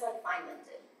impact, just like Feynman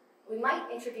did. We might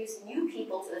introduce new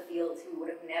people to the field who would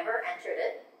have never entered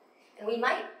it, and we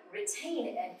might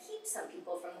retain and keep some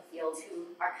people from the field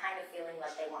who are kind of feeling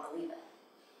like they want to leave it.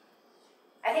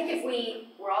 I think if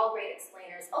we were all great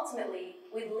explainers, ultimately,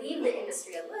 we'd leave the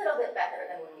industry a little bit better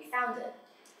than when we found it.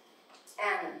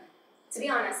 And to be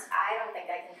honest, I don't think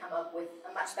I can come up with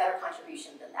a much better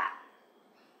contribution than that.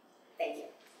 Thank you.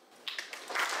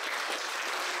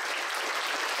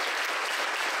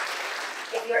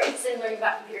 If you're interested in learning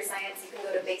about computer science, you can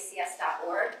go to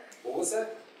basecs.org. What was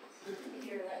that? If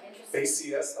you're interested.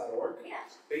 Basecs.org? Yeah.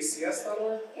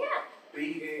 Basecs.org? Yeah.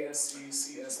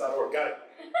 BASCCS.org. Got it.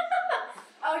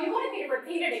 Oh, you wanted me to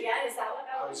repeat it again? Is that what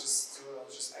that I was?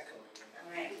 was just echoing.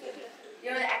 All right. You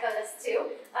want to echo this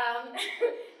too?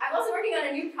 I'm also working on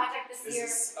a new project this year.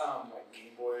 Is this like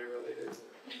Game Boy related?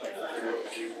 Like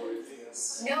Game Boy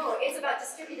DS? No, it's about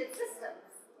distributed systems.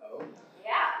 Oh.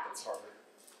 Yeah. That's harder.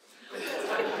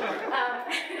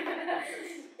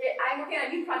 I'm working on a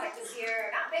new project this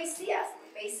year, not base CS,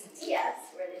 but base DS,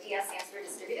 where the DS stands for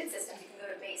distributed systems. You can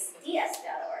go to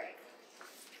baseds.org.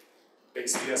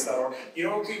 BaseDS.org. You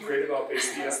know what would be great about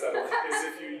BaseDS.org is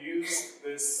if you use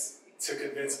this to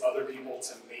convince other people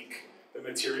to make the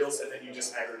materials and then you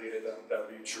just aggregated them. That would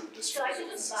be a true So I should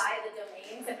distributed just system. buy the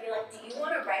domains and be like, do you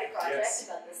want to write a project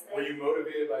about this thing? Were you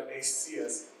motivated by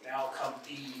BaseCS? Now come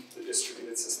be the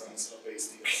distributed systems of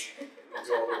BaseDS. We'll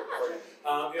do all the work for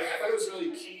you. I thought it was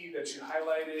really key that you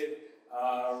highlighted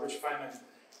Richard Feynman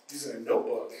using a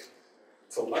notebook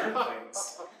to learn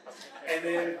things. And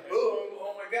then, boom,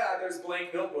 oh my God, there's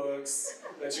blank notebooks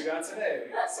that you got today.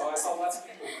 So I saw lots of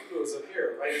people, kudos up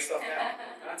here, writing stuff down.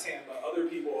 Not Tam, but other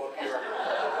people up here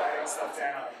writing stuff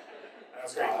down. That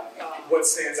was great. What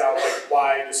stands out, like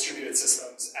why distributed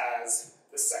systems as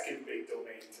the second big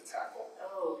domain to tackle?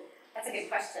 Oh, that's a good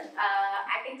question.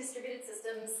 I think distributed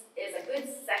systems is a good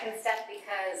second step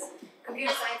because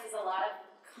computer science is a lot of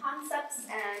concepts,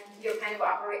 and you're kind of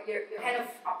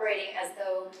operating as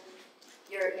though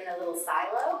you're in a little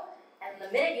silo. And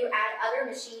the minute you add other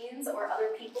machines or other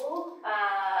people,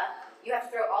 you have to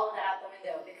throw all of that out the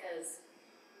window because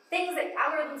things that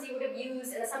algorithms you would have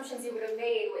used and assumptions you would have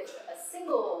made with a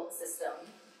single system,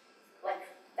 like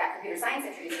that computer science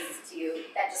introduces to you,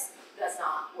 that just does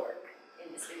not work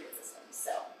in distributed systems.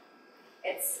 So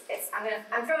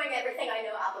I'm throwing everything I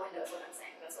know out the window is what I'm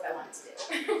saying. That's what I wanted to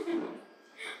do.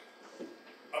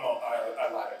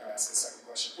 I lied, I'm going to ask a second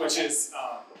question, which is,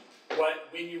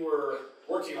 when you were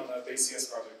working on the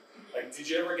BaseCS project, like, did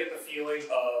you ever get the feeling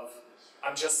of,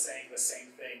 I'm just saying the same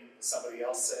thing somebody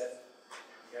else said?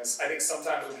 Yes, I think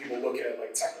sometimes when people look at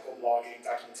like technical blogging,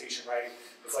 documentation writing,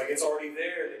 it's like it's already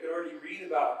there. They could already read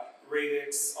about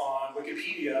radix on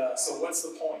Wikipedia, so what's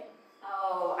the point?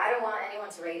 Oh, I don't want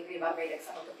anyone to read about radix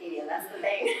on Wikipedia, that's the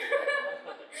thing.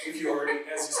 If you already,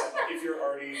 as you said, like if you're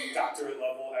already doctorate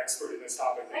level expert in this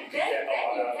topic, then you can get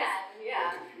a lot out of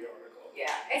Wikipedia article.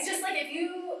 Yeah, it's just like if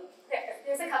you,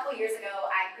 there's a couple years ago,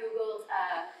 I Googled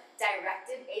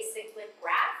directed acyclic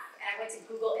graph, and I went to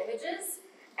Google Images,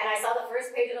 and I saw the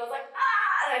first page, and I was like,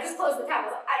 and I just closed the tab.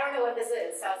 I was like, I don't know what this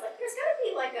is. So I was like, there's got to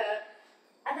be like a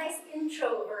nice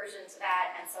intro version to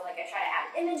that, and so like I try to add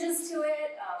images to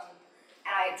it,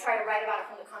 and I try to write about it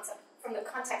from the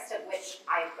context of which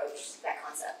I approach that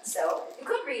concept. So you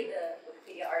could read the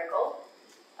Wikipedia article,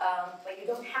 but you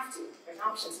don't have to. There's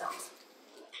options not.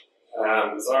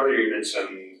 So earlier you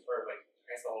mentioned, or like,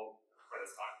 I guess the whole part of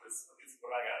this talk was, at least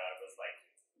what I got out of was like,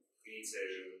 you need to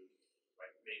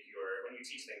like make your, when you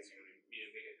teach things, you need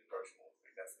to make it approachable.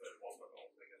 Like that's the ultimate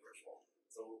goal, make it approachable.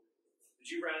 So did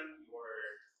you run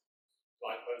your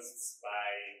blog posts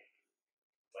by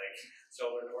like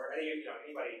children or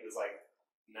anybody who's like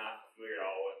not familiar at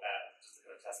all with that, just to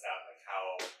kind of test out like how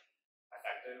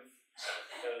effective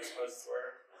those posts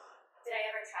were. Did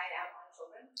I ever try it out on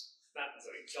children? Not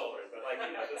necessarily children, but like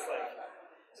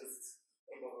just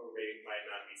people who might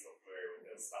not be so familiar with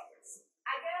those topics.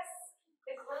 I guess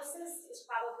the closest is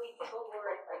probably people who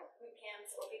are at like boot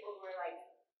camps or people who are like,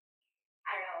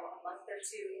 I don't know, a month or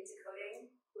two into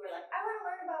coding, who are like, I want to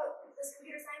learn about this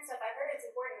computer science stuff. I heard it's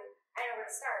important. I know where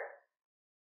to start.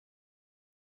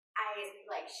 I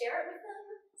like share it with them.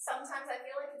 Sometimes I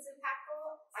feel like it's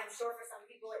impactful. I'm sure for some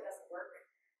people it doesn't work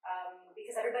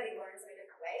because everybody learns in a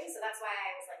different way. So that's why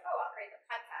I was like, oh, I'll create the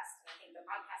podcast. And I think the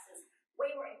podcast is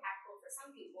way more impactful for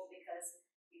some people because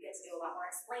you get to do a lot more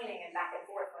explaining and back and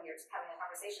forth when you're just having a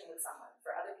conversation with someone.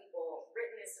 For other people,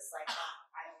 written is just like, oh,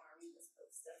 I don't want to read this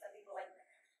post. And some people like,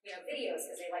 videos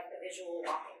because they like the visual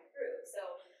walking through.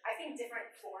 So I think different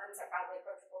forms are probably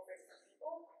approachable for different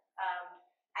people.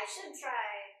 I should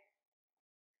try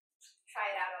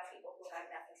it out on people who have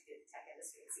nothing to do with the tech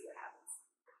industry and see what happens.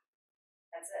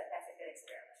 That's a good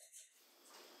experiment.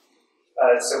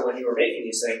 So when you were making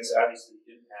these things, obviously you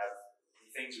didn't have the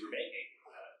things you were making.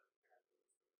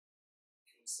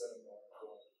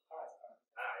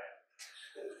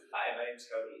 Hi, my name's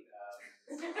Cody.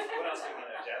 What else do you want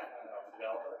to know, Jeff?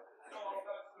 Developer.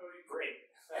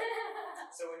 Great.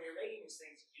 So when you're making these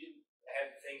things, you didn't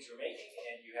have the things you were making,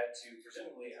 and you had to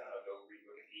presumably, go read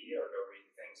Wikipedia or go read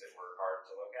the things that were hard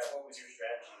to look at. What was your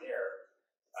strategy there?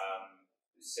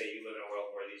 Say you live in a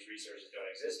world where these resources don't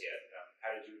exist yet.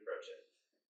 How did you approach it?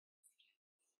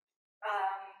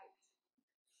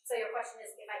 So your question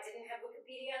is, if I didn't have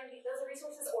Wikipedia and those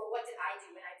resources, or what did I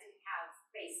do when I didn't have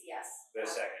base yes? The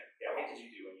second. Yeah, okay. What did you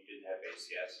do when you didn't have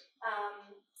base yes?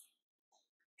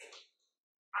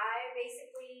 I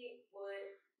basically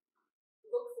would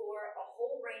look for a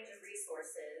whole range of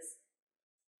resources,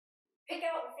 pick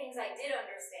out the things I did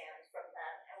understand from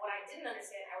them, and what I didn't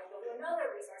understand, I would go to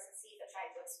another resource and see if it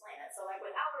tried to explain it. So like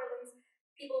with algorithms,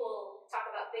 people will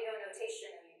talk about big O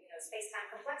notation and space-time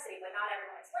complexity, but not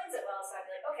everyone explains it well, so I'd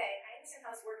be like, okay, I understand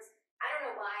how this works. I don't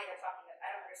know why they're talking about,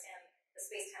 I don't understand the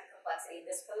space-time complexity of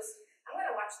this post. I'm going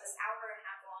to watch this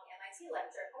hour-and-a-half long MIT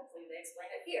lecture, and hopefully they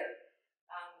explain it here.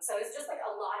 So it's just like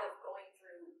a lot of going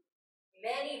through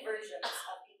many versions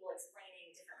of people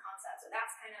explaining different concepts. So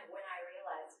that's kind of when I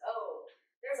realized, oh,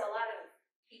 there's a lot of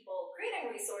people creating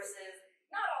resources.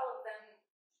 Not all of them,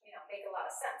 make a lot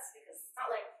of sense because it's not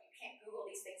like you can't Google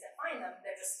these things and find them.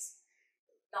 They're just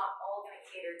not all going to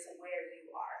cater to where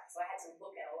you are. So I had to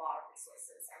look at a lot of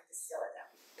resources and distill it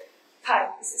down.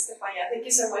 Hi, this is Stefania. Thank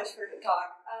you so much for the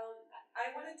talk. I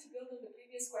wanted to build on the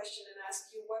previous question and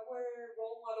ask you, what were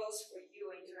role models for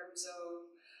you in terms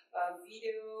of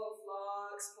video,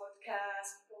 vlogs,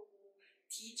 podcasts, people who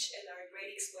teach and are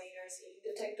great explainers in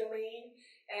the tech domain?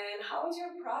 And how was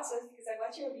your process? Because I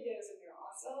watch your videos and you're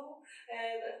awesome.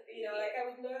 And, I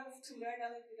would love to learn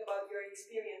a little bit about your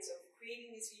experience of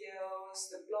creating these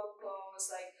videos, the blog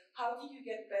posts, how did you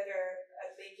get better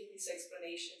at making these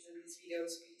explanations and these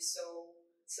videos be so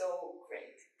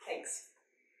great? Thanks.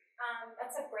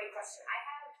 That's a great question. I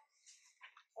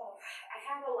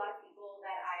have a lot of people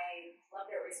that I love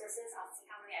their resources. I'll see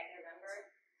how many I can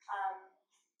remember.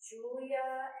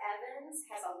 Julia Evans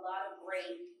has a lot of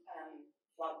great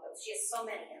blog posts. She has so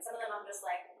many, and some of them I'm just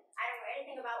like, I don't know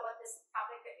anything about what this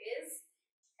topic is,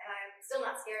 and I'm still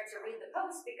not scared to read the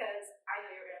post because I know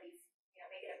you're going to be,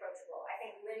 make it approachable. I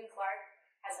think Lynn Clark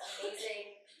has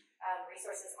amazing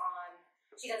resources on.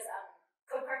 She does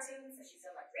code cartoons, so she's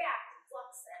done like React and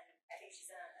Flux, and I think she's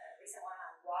done a recent one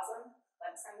on WASM,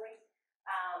 WebAssembly.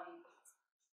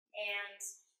 And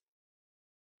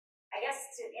I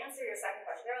guess to answer your second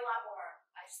question, there are a lot more.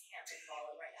 I just can't think of all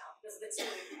of them right now. Those are the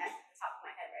two at the top of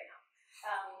my head right now.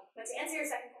 But to answer your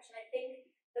second question, I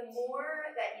think the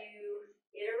more that you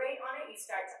iterate on it, you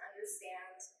start to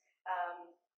understand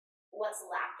what's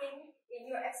lacking in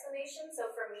your explanation.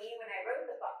 So for me, when I wrote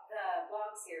the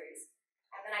blog series,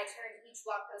 and then I turned each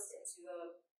blog post into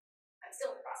I'm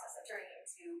still in the process of turning it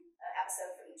into an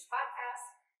episode for each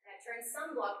podcast, and I turned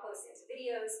some blog posts into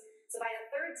videos. So by the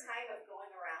third time of going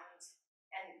around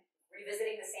and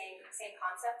revisiting the same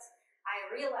concept, I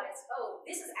realized, oh,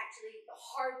 this is actually the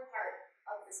hard part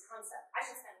of this concept. I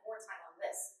should spend more time on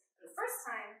this. And the first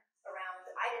time around,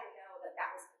 I didn't know that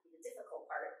was going to be the difficult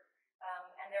part.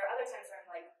 And there are other times where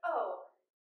I'm like, oh,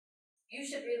 you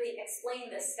should really explain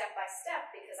this step by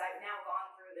step because I've now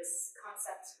gone through this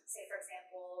concept, say for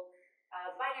example,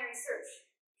 binary search.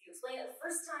 If you explain it the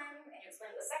first time, and you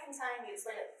explain it the second time, you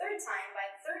explain it the third time, by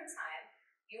the third time,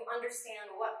 you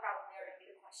understand what probably are going to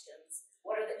be the questions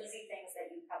what are the easy things that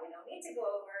you probably don't need to go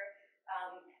over.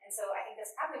 And so I think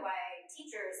that's probably why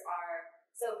teachers are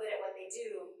so good at what they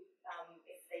do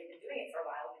if they've been doing it for a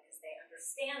while, because they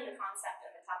understand the concept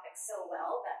and the topic so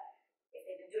well that if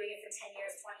they've been doing it for 10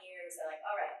 years, 20 years, they're like,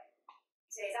 all right,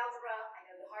 today's algebra, I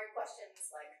know the hard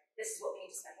questions, like this is what we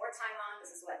need to spend more time on,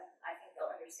 this is what I think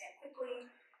they'll understand quickly.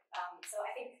 So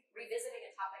I think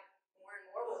revisiting a topic more and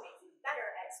more will make you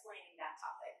better at explaining that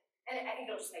topic. And I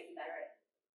think it'll just make you better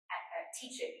at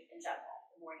teaching in general,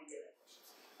 the more you do it.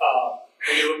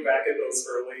 When you look back at those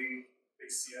early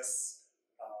ACS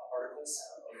articles,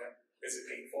 is it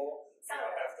painful?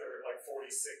 After like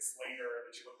 46 later,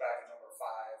 that you look back at number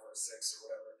 5 or 6 or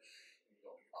whatever, and you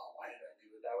go, oh, why did I do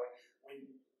it that way?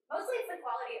 Mostly it's the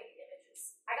quality of the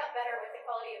images. I got better with the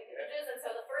quality of the images, and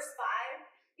so the first 5,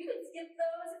 you can skip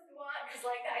those if you want, because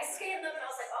like I scanned them and I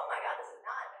was like, oh my god, this is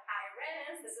not high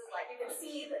res, this is like, you can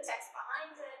see the text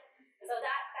behind it, so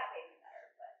that made me better.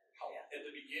 But at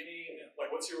the beginning,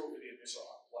 like what's your initial,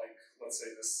 like let's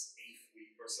say this 8th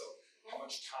week or so, how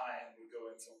much time would go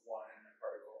into one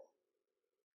article?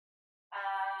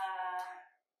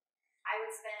 I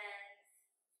would spend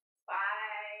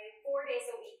 4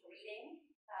 days a week reading,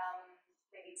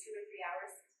 maybe 2 or 3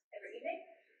 hours every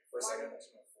evening. For a second, that's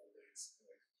not 4 days.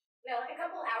 No, like a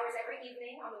couple hours every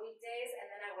evening on the weekdays, and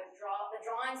then I would draw. The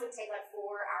drawings would take like 4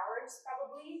 hours,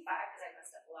 probably 5, because I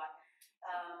messed up a lot.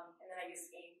 And then I used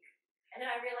ink. And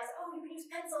then I realized, oh, you can use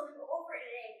pencil and go over it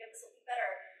in ink, and this will be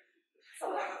better.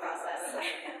 So that's the process.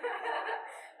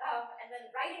 And then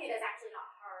writing it is actually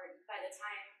not hard by the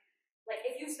time, like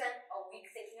if you spent a week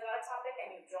thinking about a topic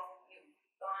and you've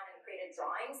gone and created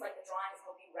drawings, like the drawings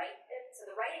help you write it. So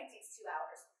the writing takes 2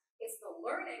 hours. It's the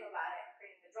learning about it and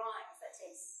creating the drawings that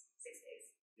takes 6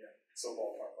 days. Yeah, so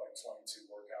ballpark like 22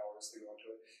 work hours to go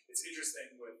into it. It's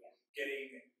interesting with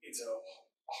getting into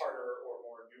harder or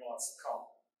more nuanced,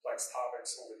 complex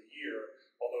topics over the year.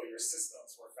 Although your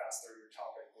systems were faster, your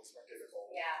topic was more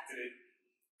difficult. Yeah. Did it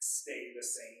stay the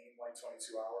same, like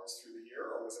 22 hours through the year,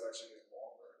 or was it actually getting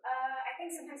longer? I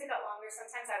think sometimes it got longer.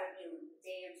 Sometimes I would be a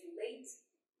day or 2 late.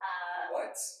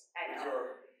 What? I know. With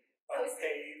your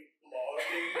unpaid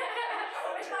logging?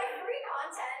 With my free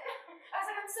content. I was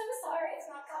like, I'm so sorry it's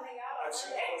not coming out on I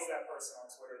should Monday. have posted that person on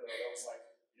Twitter though. That was like,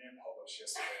 you didn't publish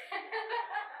yesterday.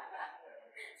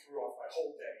 Threw off my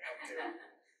whole day. How dare you?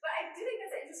 But I do think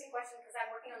that's an interesting question, because I'm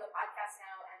working on the podcast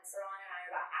now, and Saran and I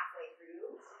are about halfway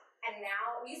through. And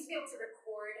now, we used to be able to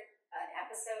record an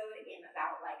episode in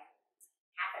about like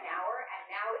half an hour,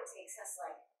 and now it takes us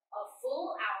like a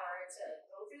full hour to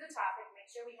go through the topic, make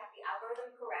sure we have the algorithm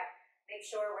correct, make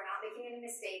sure we're not making any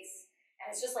mistakes.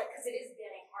 And it's just like, because it is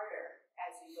getting harder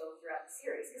as you go throughout the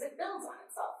series, because it builds on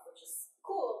itself, which is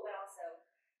cool, but also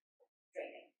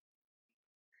draining.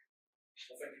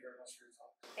 Well, thank you very much for your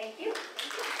time. Thank you.